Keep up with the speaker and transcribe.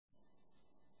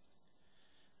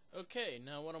Okay,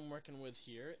 now what I'm working with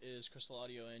here is Kristal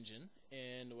Audio Engine,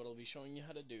 and what I'll be showing you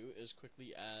how to do is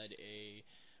quickly add a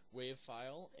wave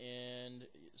file and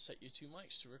set your two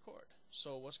mics to record.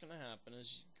 So what's going to happen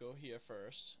is you go here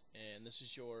first, and this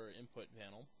is your input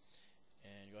panel,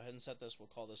 and go ahead and set this. We'll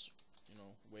call this,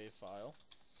 wave file,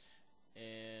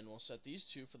 and we'll set these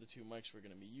two for the two mics we're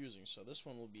going to be using. So this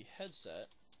one will be headset,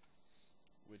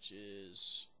 which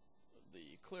is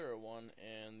the clearer one,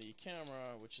 and the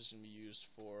camera, which is going to be used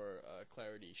for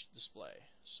clarity display.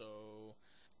 So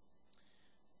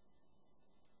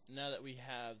now that we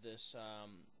have this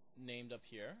named up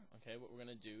here, okay, what we're going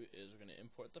to do is we're going to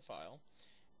import the file,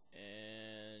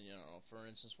 and for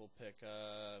instance, we'll pick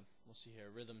we'll see here,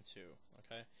 rhythm 2.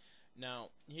 Okay, now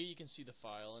here you can see the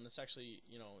file, and it's actually,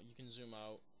 you can zoom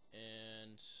out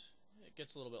and it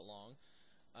gets a little bit long.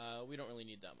 We don't really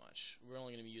need that much. We're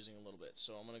only going to be using a little bit,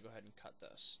 so I'm going to go ahead and cut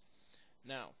this.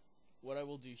 Now, what I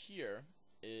will do here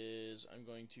is I'm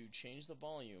going to change the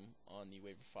volume on the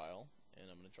wave file, and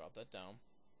I'm going to drop that down.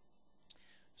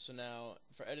 So now,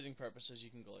 for editing purposes, you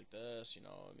can go like this.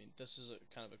 This is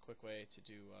kind of a quick way to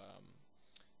do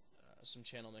some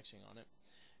channel mixing on it.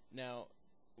 Now,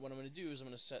 what I'm going to do is I'm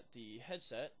going to set the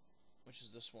headset, which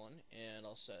is this one, and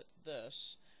I'll set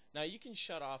this. Now you can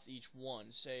shut off each one.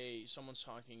 Say someone's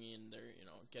talking and they're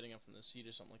getting up from the seat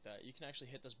or something like that. You can actually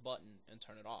hit this button and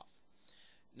turn it off.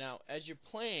 Now as you're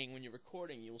playing, when you're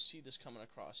recording, you will see this coming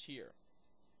across here.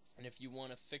 And if you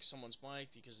want to fix someone's mic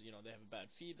because they have a bad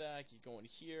feedback, you go in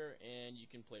here and you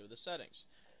can play with the settings.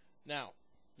 Now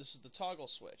this is the toggle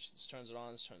switch. This turns it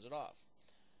on, this turns it off.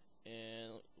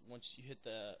 And once you hit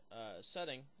the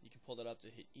setting, you can pull that up to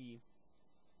hit E.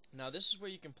 Now this is where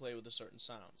you can play with the certain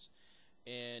sounds.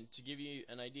 And to give you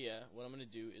an idea, what I'm going to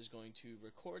do is going to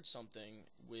record something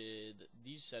with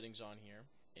these settings on here,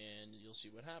 and you'll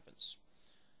see what happens.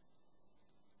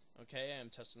 Okay, I'm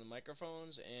testing the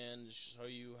microphones and show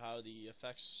you how the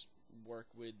effects work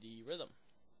with the rhythm.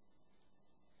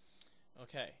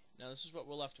 Okay, now this is what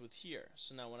we're left with here.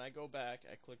 So now when I go back,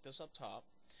 I click this up top,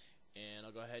 and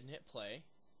I'll go ahead and hit play,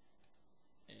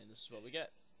 and this is what we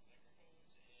get.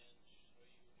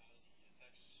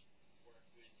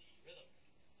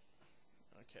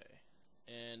 Okay,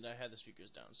 and I had the speakers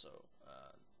down, so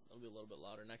it'll be a little bit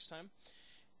louder next time.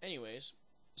 Anyways,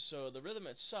 so the rhythm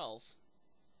itself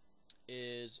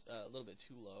is a little bit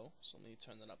too low, so let me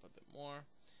turn that up a bit more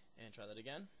and try that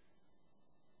again.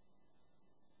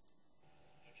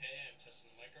 Okay, I'm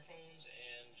testing the microphones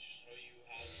and show you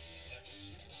how the effects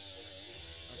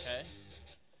work. Okay,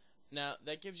 now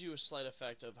that gives you a slight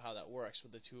effect of how that works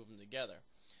with the two of them together.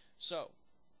 So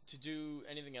to do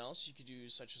anything else, you could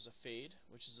use such as a fade,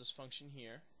 which is this function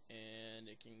here, and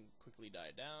it can quickly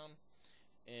die down.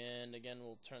 And again,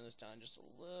 we'll turn this down just a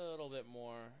little bit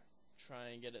more,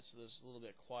 try and get it so this is a little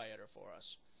bit quieter for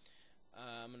us.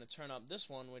 I'm going to turn up this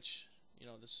one, which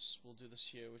we'll do this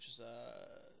here, which is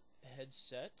a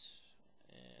headset,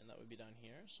 and that would be down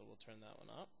here. So we'll turn that one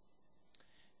up,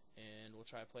 and we'll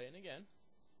try playing again.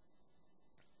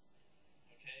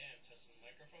 Okay, I'm testing the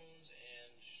microphones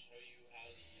and show you how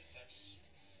the effects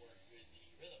work with the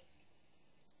rhythm.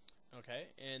 Okay,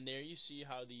 and there you see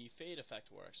how the fade effect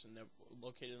works, and they're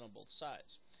located on both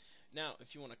sides. Now,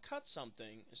 if you want to cut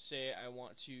something, say I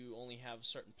want to only have a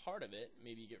certain part of it,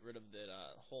 maybe get rid of the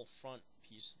whole front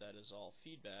piece that is all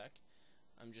feedback,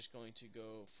 I'm just going to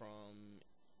go from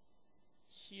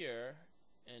here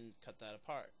and cut that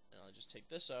apart. And I'll just take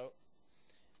this out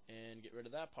and get rid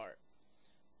of that part.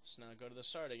 So now go to the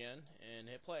start again and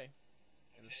hit play,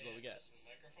 and this is what we get.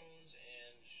 Microphones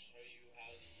and show you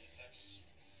how the effects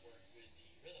work with the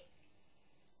rhythm.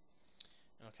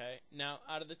 Okay, now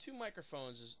out of the two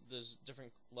microphones, there's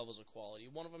different levels of quality.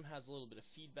 One of them has a little bit of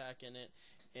feedback in it,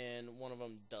 and one of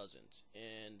them doesn't.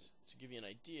 And to give you an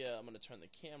idea, I'm going to turn the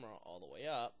camera all the way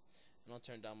up, and I'll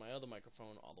turn down my other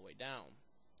microphone all the way down.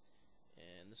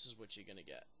 And this is what you're going to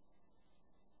get.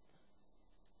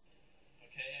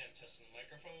 Okay, I'm testing the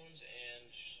microphones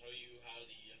and show you how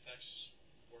the effects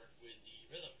work with the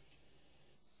rhythm.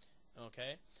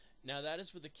 Okay, now that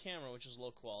is with the camera, which is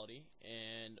low quality,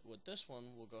 and with this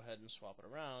one, we'll go ahead and swap it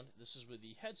around. This is with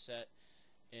the headset,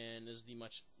 and is the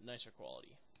much nicer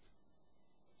quality.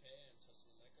 Okay, I'm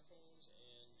testing the microphones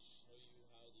and show you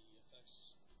how the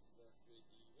effects work with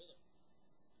the rhythm.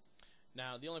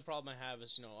 Now, the only problem I have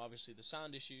is, obviously the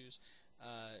sound issues.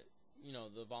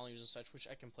 The volumes and such, which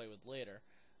I can play with later,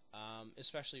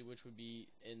 especially which would be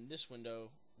in this window,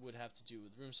 would have to do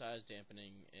with room size,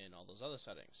 dampening, and all those other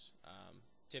settings.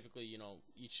 Typically,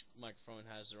 each microphone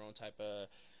has their own type of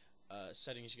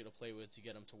settings you got to play with to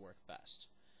get them to work best.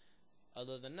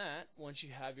 Other than that, once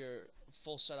you have your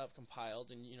full setup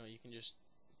compiled, and you can just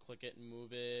click it and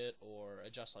move it or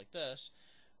adjust like this,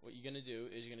 what you're going to do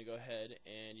is you're going to go ahead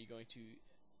and you're going to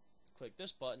click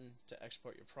this button to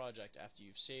export your project after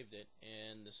you've saved it,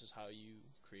 and this is how you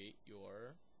create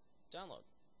your download.